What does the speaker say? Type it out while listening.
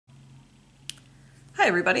Hi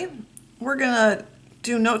everybody. We're gonna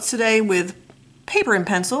do notes today with paper and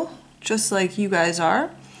pencil, just like you guys are.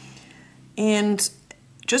 And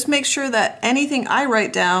just make sure that anything I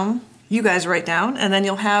write down, you guys write down, and then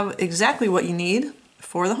you'll have exactly what you need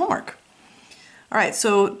for the homework. All right,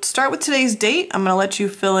 so start with today's date. I'm gonna let you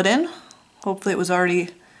fill it in. Hopefully it was already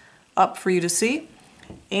up for you to see.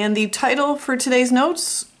 And the title for today's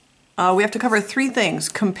notes, we have to cover three things: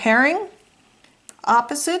 comparing,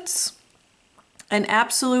 opposites, and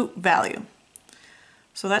absolute value.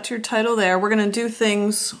 So that's your title there. We're going to do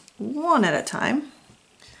things one at a time.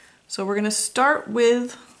 So we're going to start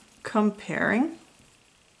with comparing.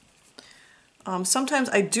 Sometimes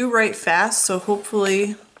I do write fast, so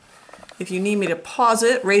hopefully if you need me to pause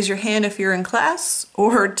it, raise your hand if you're in class,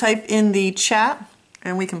 or type in the chat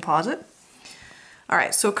and we can pause it. All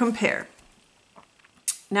right, so compare.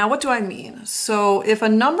 Now what do I mean? So if a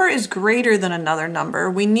number is greater than another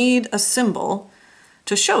number, we need a symbol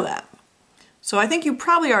to show that. So I think you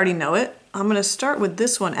probably already know it. I'm going to start with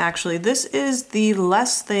this one actually. This is the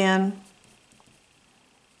less than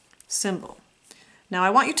symbol. Now I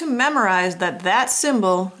want you to memorize that that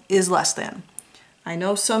symbol is less than. I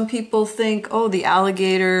know some people think, oh, the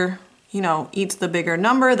alligator, eats the bigger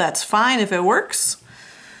number. That's fine if it works.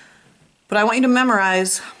 But I want you to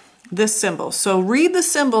memorize this symbol. So read the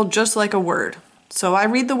symbol just like a word. So I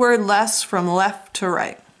read the word less from left to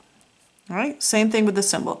right. All right, same thing with the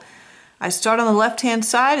symbol. I start on the left-hand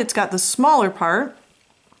side, it's got the smaller part,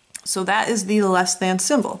 so that is the less than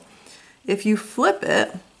symbol. If you flip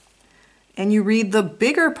it and you read the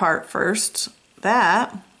bigger part first,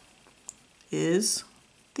 that is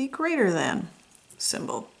the greater than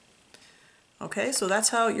symbol. Okay, so that's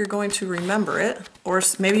how you're going to remember it, or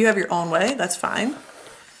maybe you have your own way, that's fine.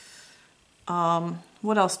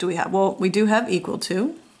 What else do we have? Well, we do have equal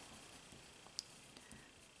to.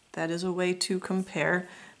 That is a way to compare.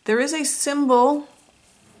 There is a symbol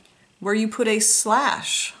where you put a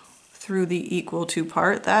slash through the equal to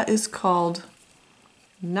part. That is called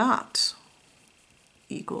not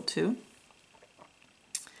equal to.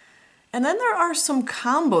 And then there are some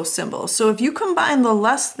combo symbols. So if you combine the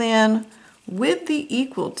less than with the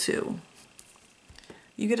equal to,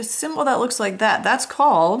 you get a symbol that looks like that. That's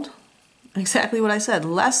called exactly what I said,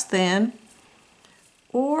 less than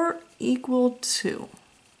or equal to.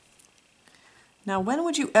 Now, when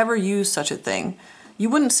would you ever use such a thing? You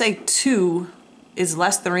wouldn't say 2 is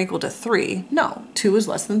less than or equal to 3. No, 2 is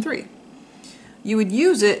less than 3. You would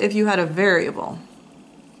use it if you had a variable,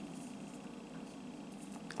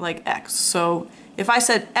 like x. So if I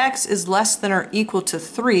said x is less than or equal to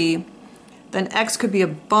 3, then x could be a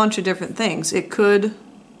bunch of different things. It could,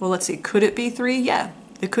 well, let's see, could it be 3? Yeah,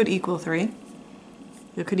 it could equal 3.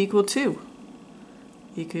 It could equal 2.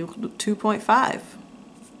 It could equal 2.5,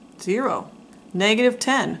 0.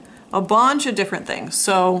 -10, a bunch of different things.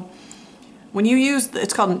 So when you use,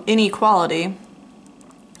 it's called an inequality,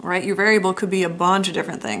 right? Your variable could be a bunch of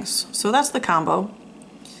different things. So that's the combo.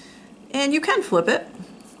 And you can flip it.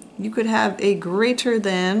 You could have a greater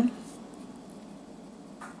than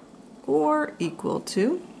or equal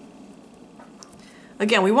to.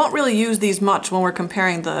 Again, we won't really use these much when we're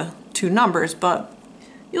comparing the two numbers, but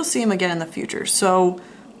you'll see them again in the future. So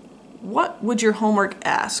what would your homework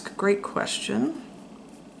ask? Great question.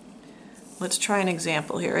 Let's try an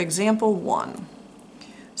example here. Example 1.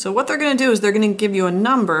 So what they're going to do is they're going to give you a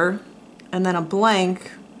number and then a blank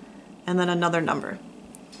and then another number.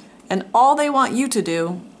 And all they want you to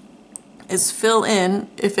do is fill in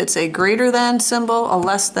if it's a greater than symbol, a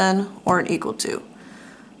less than, or an equal to.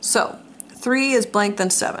 So 3 is blank than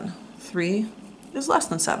 7. 3 is less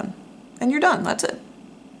than 7. And you're done. That's it.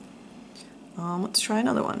 Let's try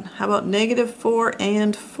another one. How about -4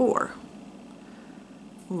 and 4?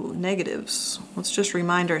 Ooh, negatives. Let's just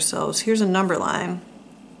remind ourselves. Here's a number line.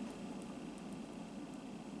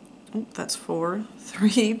 Oh, that's 4.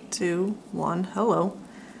 3, 2, 1. Hello.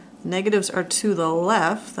 Negatives are to the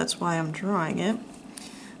left. That's why I'm drawing it.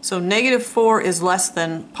 So -4 is less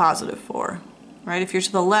than +4. Right? If you're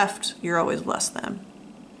to the left, you're always less than.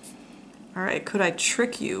 All right, could I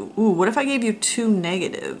trick you? Ooh, what if I gave you 2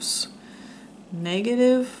 negatives?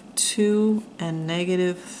 -2 and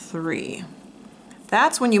 -3.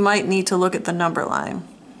 That's when you might need to look at the number line.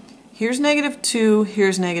 Here's -2,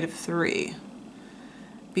 here's -3.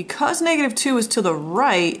 Because -2 is to the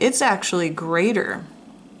right, it's actually greater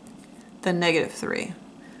than -3,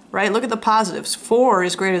 right? Look at the positives. 4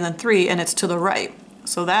 is greater than 3 and it's to the right.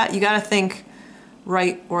 So that, you gotta think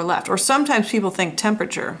right or left. Or sometimes people think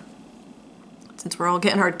temperature. Since we're all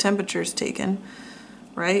getting our temperatures taken,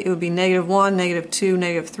 right? It would be -1, -2,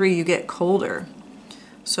 -3, you get colder.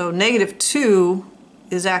 So -2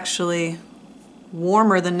 is actually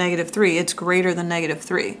warmer than -3. It's greater than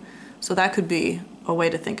 -3. So that could be a way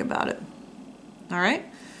to think about it. All right,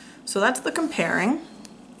 so that's the comparing.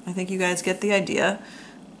 I think you guys get the idea.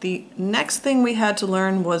 The next thing we had to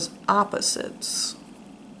learn was opposites.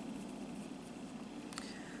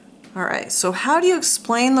 All right, so how do you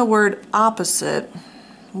explain the word opposite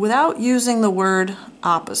without using the word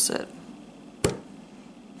opposite?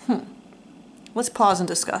 Let's pause and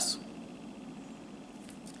discuss.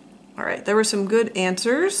 All right, there were some good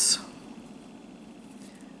answers,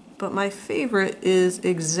 but my favorite is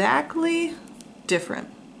exactly different.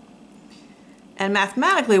 And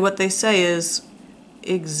mathematically what they say is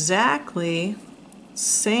exactly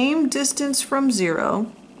same distance from zero,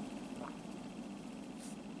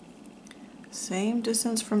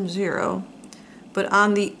 but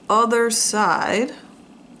on the other side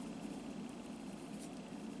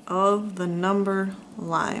of the number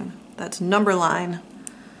line. That's number line,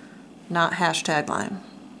 not hashtag line.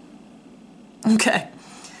 Okay,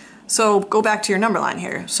 so go back to your number line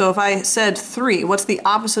here. So if I said 3, what's the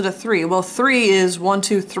opposite of 3? Well, 3 is 1,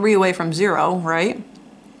 2, 3 away from 0, right?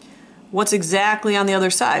 What's exactly on the other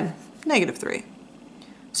side? -3.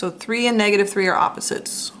 So 3 and -3 are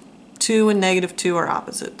opposites. 2 and -2 are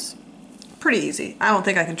opposites. Pretty easy. I don't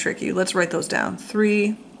think I can trick you. Let's write those down.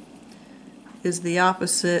 3 is the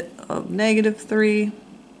opposite of -3.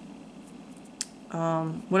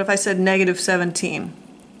 What if I said -17?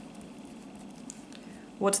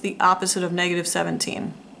 What's the opposite of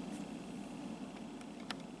 -17?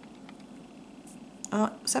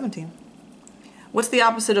 17. What's the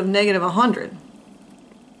opposite of -100?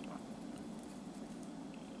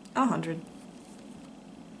 100.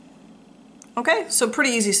 Okay, so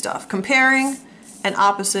pretty easy stuff. Comparing and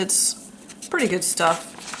opposites, pretty good stuff.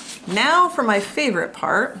 Now for my favorite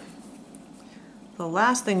part, the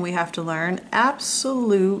last thing we have to learn,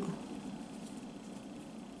 absolute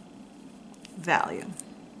value.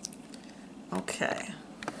 Okay,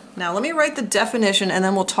 now let me write the definition and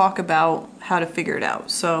then we'll talk about how to figure it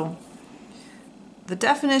out. So the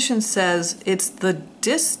definition says it's the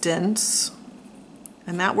distance,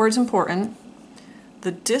 and that word's important,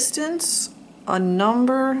 the distance a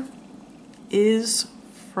number is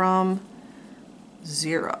from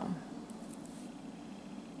 0.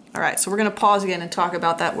 All right, so we're going to pause again and talk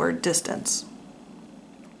about that word distance.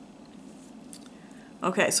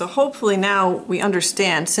 Okay, so hopefully now we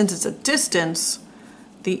understand, since it's a distance,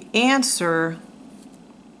 the answer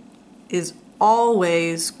is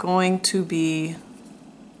always going to be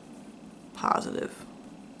positive.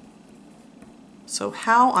 So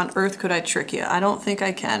how on earth could I trick you? I don't think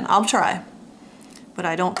I can. I'll try, but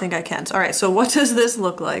I don't think I can. All right, so what does this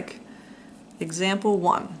look like? Example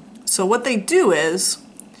 1. So what they do is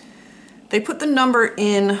they put the number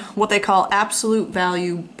in what they call absolute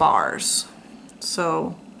value bars.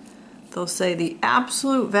 So they'll say the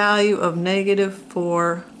absolute value of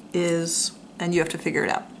 -4 is, and you have to figure it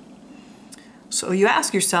out. So you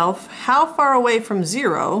ask yourself, how far away from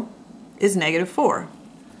 0 is -4?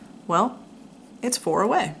 Well, it's 4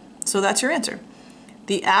 away. So that's your answer.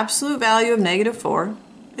 The absolute value of -4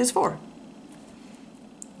 is 4.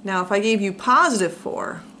 Now if I gave you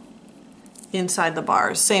 +4 inside the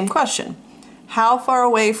bars, same question. How far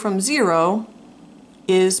away from 0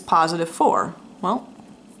 is +4? Well,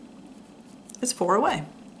 it's 4 away.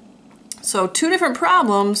 So two different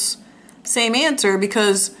problems, same answer,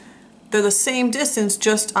 because they're the same distance,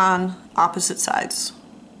 just on opposite sides.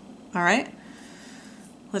 All right?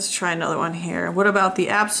 Let's try another one here. What about the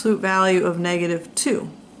absolute value of -2?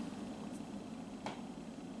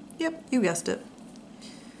 Yep, you guessed it.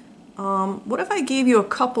 What if I gave you a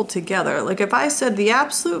couple together? Like if I said the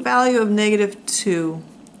absolute value of -2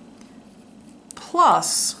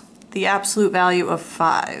 plus the absolute value of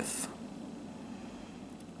 5.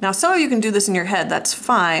 Now some of you can do this in your head, that's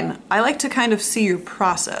fine. I like to kind of see your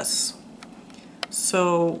process.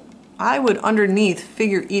 So I would underneath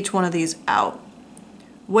figure each one of these out.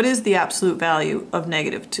 What is the absolute value of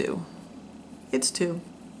 -2? It's 2.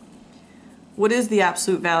 What is the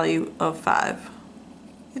absolute value of 5?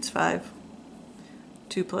 It's 5.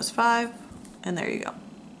 2 plus 5, and there you go.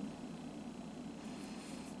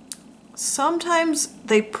 Sometimes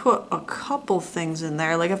they put a couple things in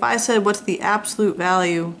there. Like if I said, what's the absolute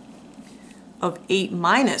value of 8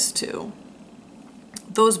 minus 2?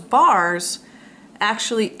 Those bars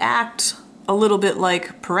actually act a little bit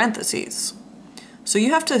like parentheses. So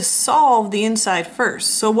you have to solve the inside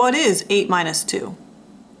first. So what is 8 minus 2?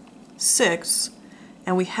 6,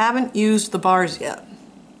 and we haven't used the bars yet.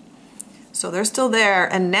 So they're still there,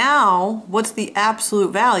 and now what's the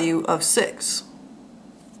absolute value of 6?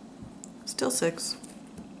 Still 6.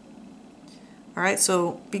 All right,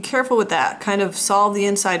 so be careful with that. Kind of solve the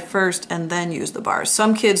inside first and then use the bars.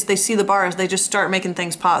 Some kids, they see the bars, they just start making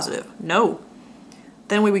things positive. No.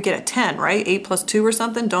 Then we would get a 10, right? 8 plus 2 or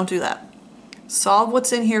something. Don't do that. Solve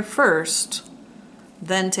what's in here first,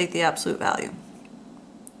 then take the absolute value.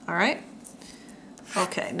 All right?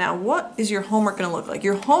 Okay, now what is your homework going to look like?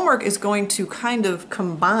 Your homework is going to kind of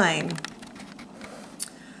combine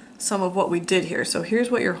some of what we did here. So here's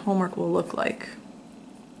what your homework will look like.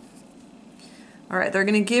 All right, they're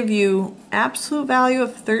going to give you absolute value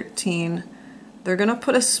of 13. They're going to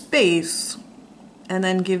put a space and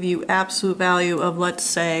then give you absolute value of, let's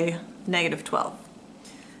say, negative 12.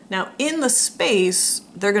 Now, in the space,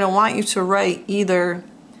 they're going to want you to write either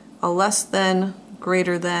a less than,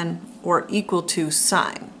 greater than, or equal to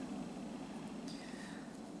sign.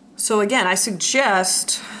 So again, I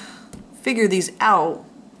suggest figure these out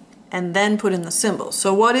and then put in the symbol.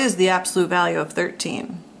 So what is the absolute value of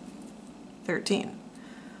 13? 13.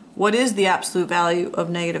 What is the absolute value of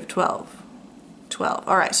negative 12? 12.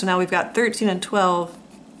 All right, so now we've got 13 and 12.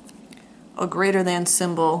 A greater than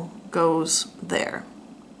symbol goes there.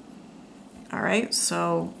 All right,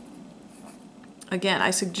 so again, I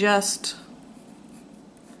suggest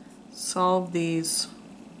solve these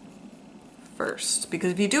first,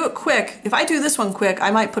 because if you do it quick, if I do this one quick,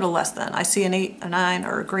 I might put a less than. I see an 8, a 9,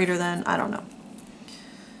 or a greater than, I don't know.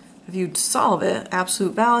 If you solve it,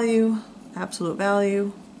 absolute value,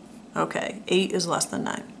 okay, 8 is less than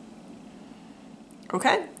 9.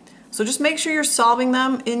 Okay, so just make sure you're solving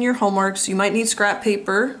them in your homeworks. You might need scrap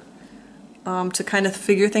paper to kind of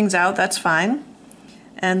figure things out, that's fine.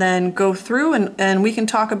 And then go through and we can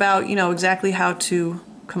talk about, you know, exactly how to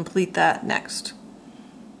complete that next.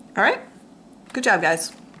 All right, good job,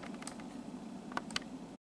 guys.